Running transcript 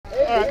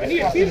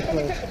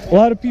A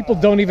lot of people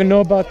don't even know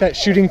about that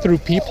shooting through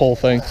peephole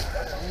thing.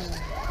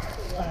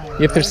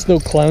 Yet there's still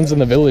clowns in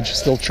the village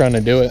still trying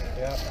to do it.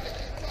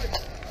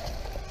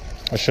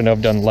 I shouldn't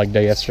have done leg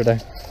day yesterday.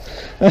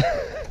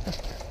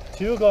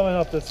 2 going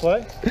up this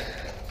way.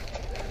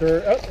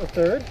 Third, a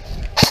third.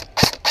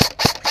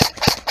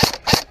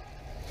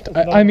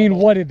 I mean,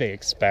 what did they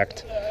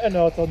expect? I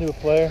know, it's a new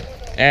player.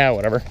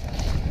 Whatever.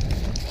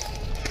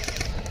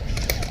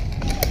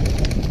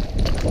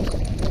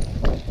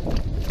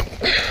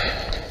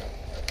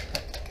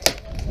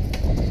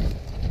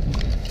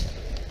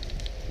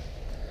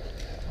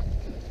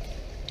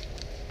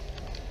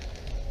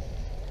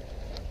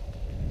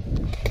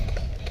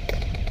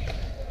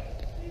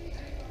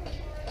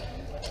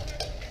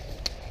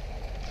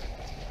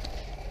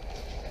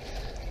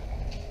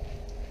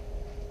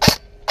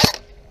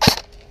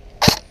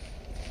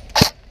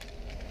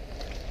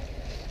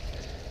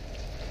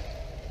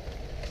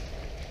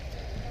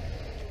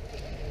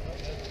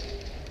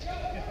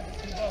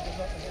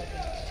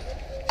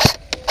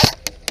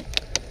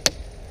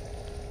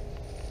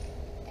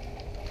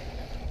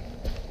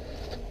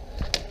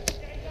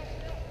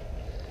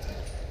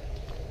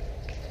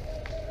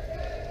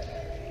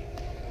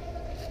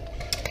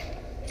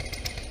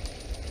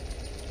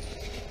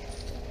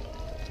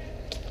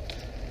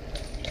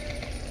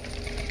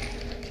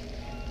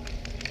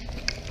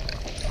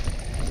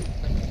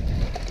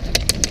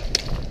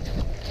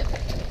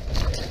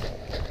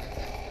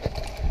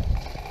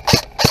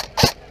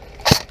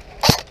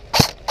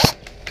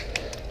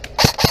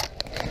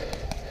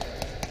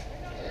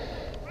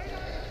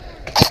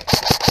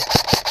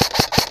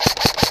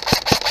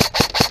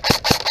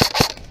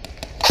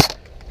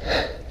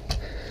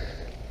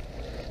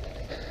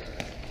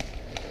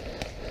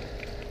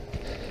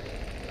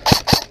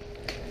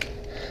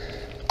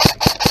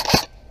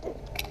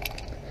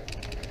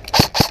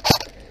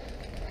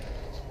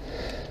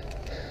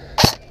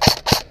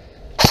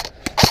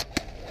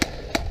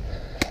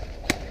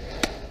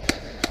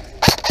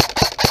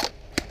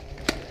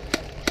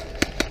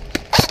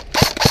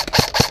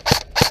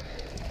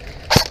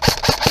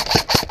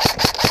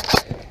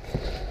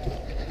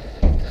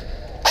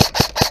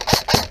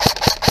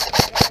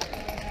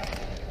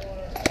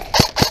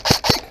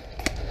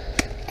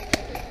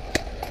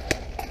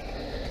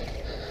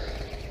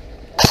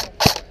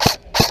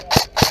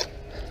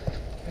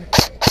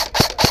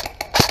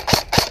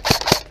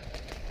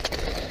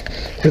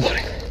 Good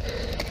loading.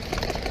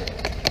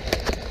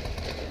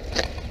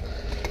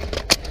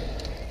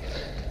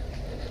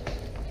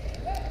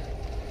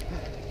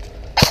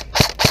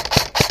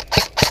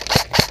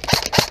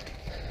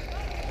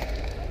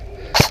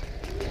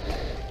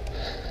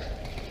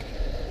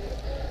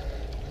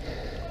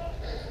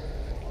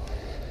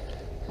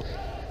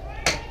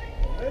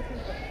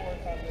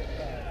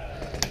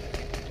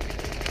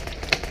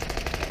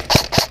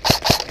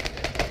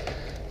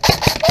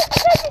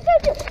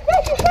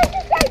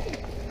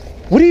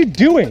 What are you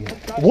doing?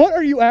 What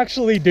are you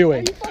actually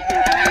doing?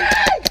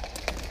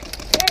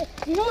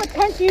 You know what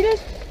 10 feet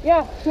is?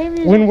 Yeah.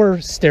 When we're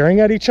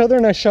staring at each other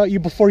and I shot you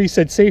before you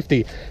said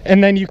safety,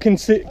 and then you can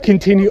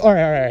continue. All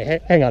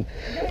right, hang on.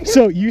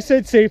 So you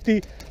said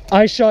safety,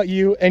 I shot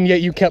you, and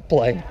yet you kept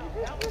playing.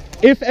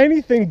 If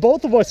anything,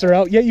 both of us are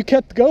out, yet you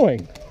kept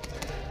going.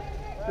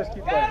 Just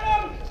keep playing.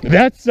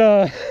 That's,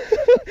 all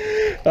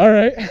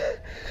right.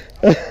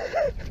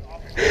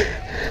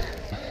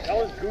 That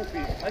was goofy.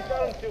 I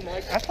shot him too,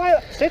 Mike. I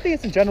find safety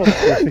in general is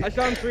goofy. I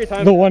shot him 3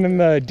 times. The one in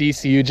the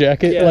DCU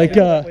jacket, Yeah, like,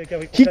 yeah.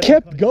 he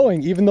kept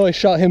going, even though I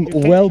shot him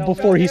well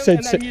before he said.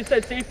 And then you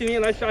said safety to me,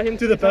 and I shot him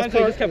 2 the times. best So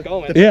he part- just kept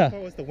going. Yeah.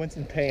 That was the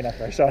Winston Payne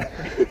after I shot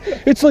him.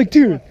 It's like,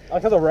 dude. I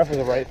thought the ref was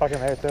right fucking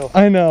there too.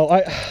 I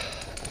know.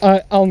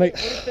 I'll make.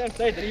 What did Sam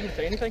say? Did he even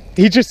say anything?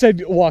 He just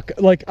said walk.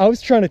 Like, I was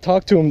trying to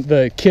talk to him,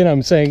 the kid.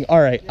 I'm saying, all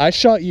right, I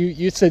shot you.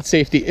 You said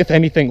safety. If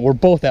anything, we're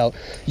both out.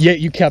 Yet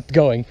you kept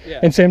going.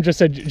 Yeah. And Sam just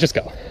said, just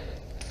go.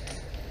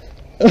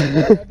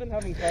 I've been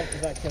having talks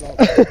with that kid all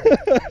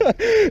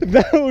day.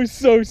 That was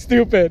so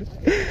stupid.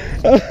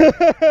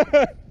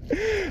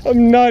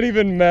 I'm not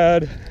even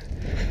mad.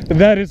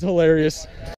 That is hilarious.